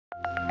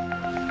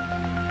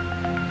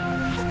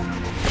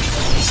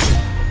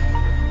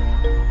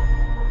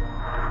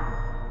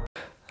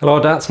Hello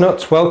Darts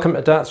Nutz, welcome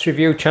to Darts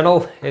Review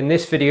channel. In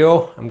this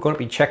video I'm going to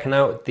be checking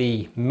out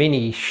the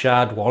mini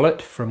shard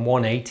wallet from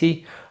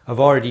 180. I've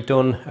already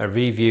done a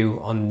review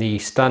on the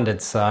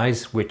standard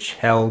size which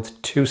held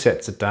 2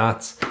 sets of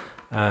darts,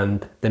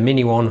 and the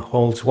mini one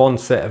holds 1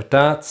 set of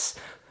darts,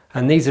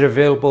 and these are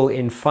available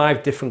in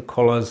 5 different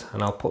colours,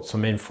 and I'll put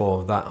some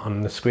info of that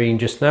on the screen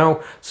just now.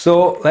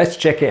 So let's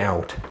check it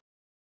out.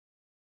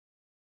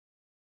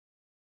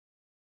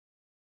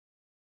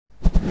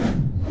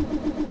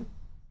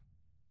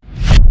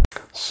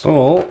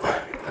 So,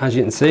 as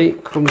you can see,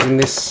 it comes in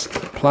this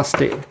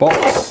plastic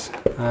box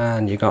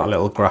and you got a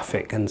little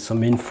graphic and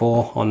some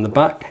info on the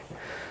back,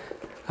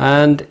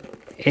 and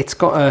it's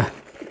got a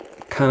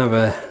kind of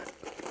a,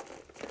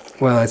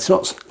 well, it's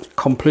not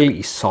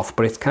completely soft,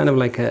 but it's kind of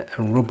like a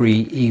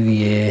rubbery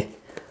EVA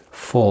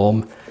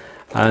foam.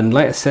 And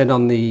like I said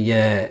on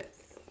the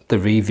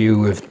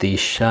review of the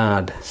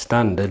shard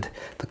standard,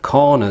 the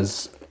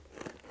corners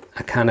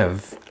are kind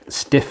of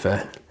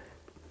stiffer.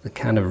 They're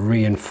kind of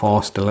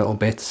reinforced a little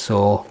bit,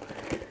 so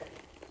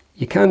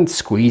you can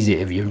squeeze it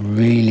if you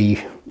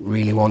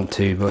really want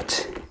to,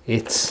 but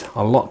it's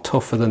a lot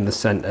tougher than the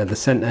center. The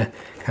center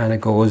kind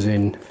of goes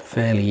in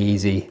fairly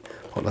easy,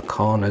 but the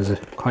corners are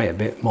quite a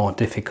bit more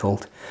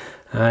difficult.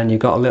 And you've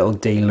got a little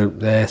D loop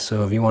there,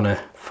 so if you want to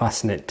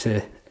fasten it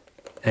to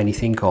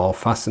anything or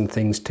fasten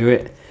things to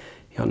it,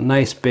 you've got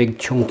nice big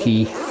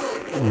chunky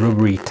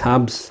rubbery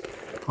tabs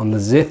on the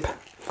zip.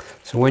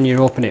 So when you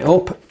open it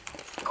up,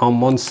 on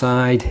one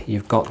side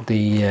you've got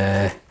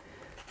the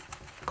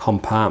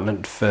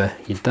compartment for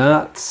your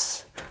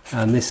darts,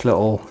 and this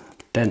little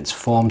dense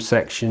foam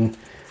section,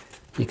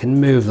 you can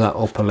move that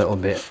up a little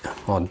bit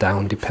or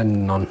down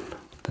depending on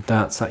the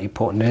darts that you're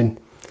putting in.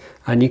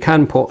 And you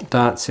can put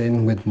darts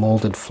in with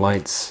moulded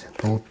flights,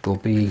 they'll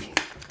be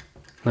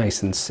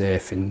nice and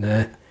safe in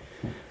there.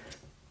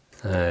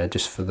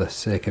 Just for the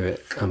sake of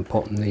it, I'm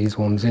putting these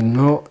ones in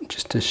now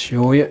just to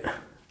show you.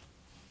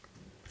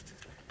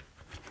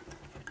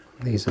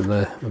 These are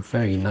the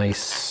very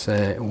nice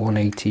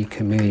 180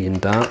 chameleon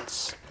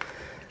darts.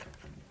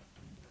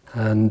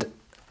 And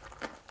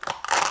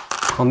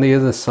on the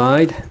other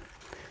side,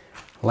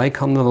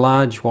 like on the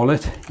large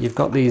wallet, you've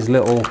got these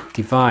little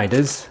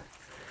dividers.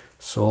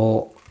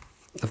 So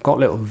they've got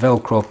little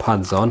Velcro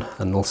pads on,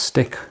 and they'll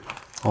stick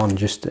on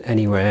just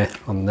anywhere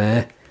on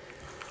there.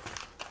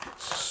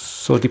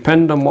 So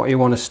depending on what you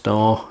want to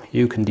store,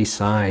 you can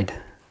decide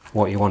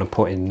what you want to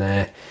put in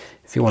there.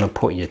 If you want to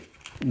put your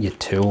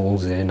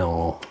tools in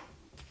or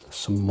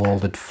some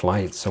moulded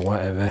flights or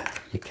whatever,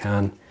 you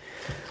can,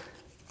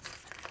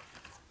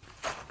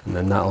 and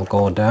then that'll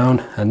go down.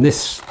 And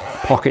this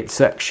pocket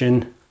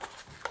section,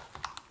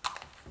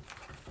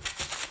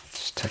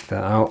 just check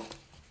that out,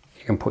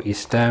 you can put your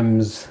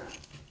stems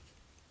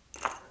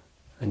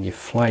and your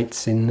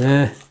flights in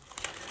there.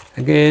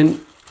 Again,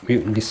 you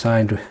can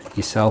decide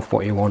yourself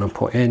what you want to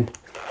put in,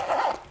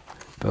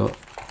 but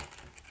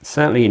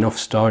certainly enough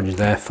storage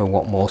there for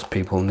what most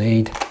people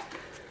need.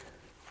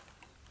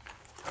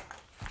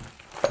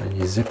 And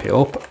you zip it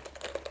up,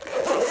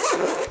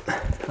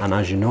 and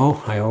as you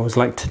know, I always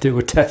like to do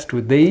a test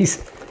with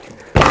these,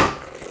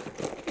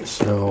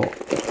 so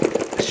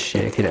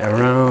shake it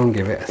around,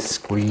 give it a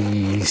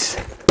squeeze.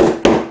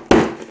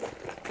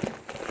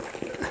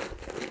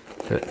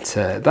 But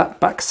that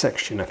back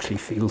section actually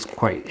feels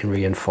quite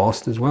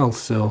reinforced as well,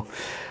 so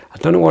I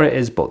don't know what it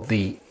is, but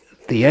the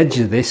edge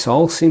of this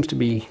all seems to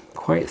be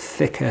quite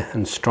thicker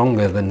and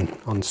stronger than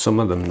on some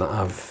of them that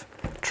I've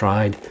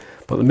tried.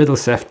 But the middle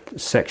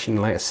section,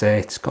 like I say,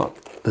 it's got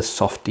the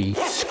softy,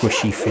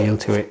 squishy feel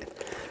to it.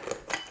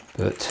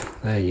 But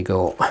there you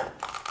go.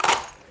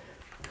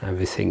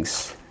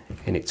 Everything's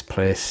in its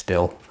place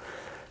still.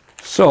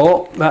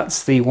 So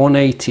that's the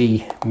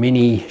 180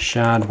 mini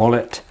shard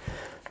wallet.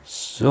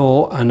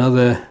 So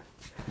another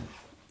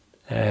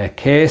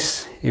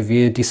case, if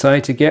you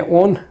decide to get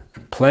one,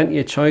 plenty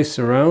of choice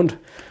around.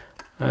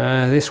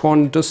 This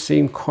one does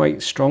seem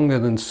quite stronger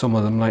than some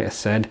of them, like I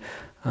said,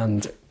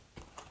 and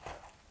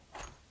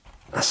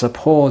I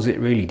suppose it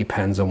really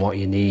depends on what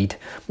you need.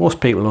 Most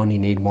people only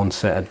need 1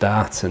 set of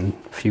darts and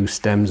a few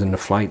stems and the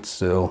flights,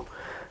 so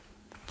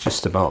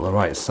just about the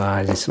right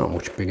size. It's not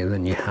much bigger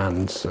than your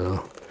hand,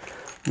 so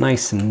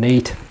nice and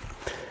neat.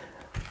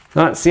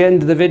 That's the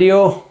end of the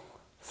video.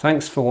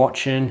 Thanks for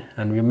watching,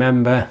 and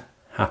remember,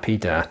 happy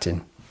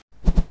darting.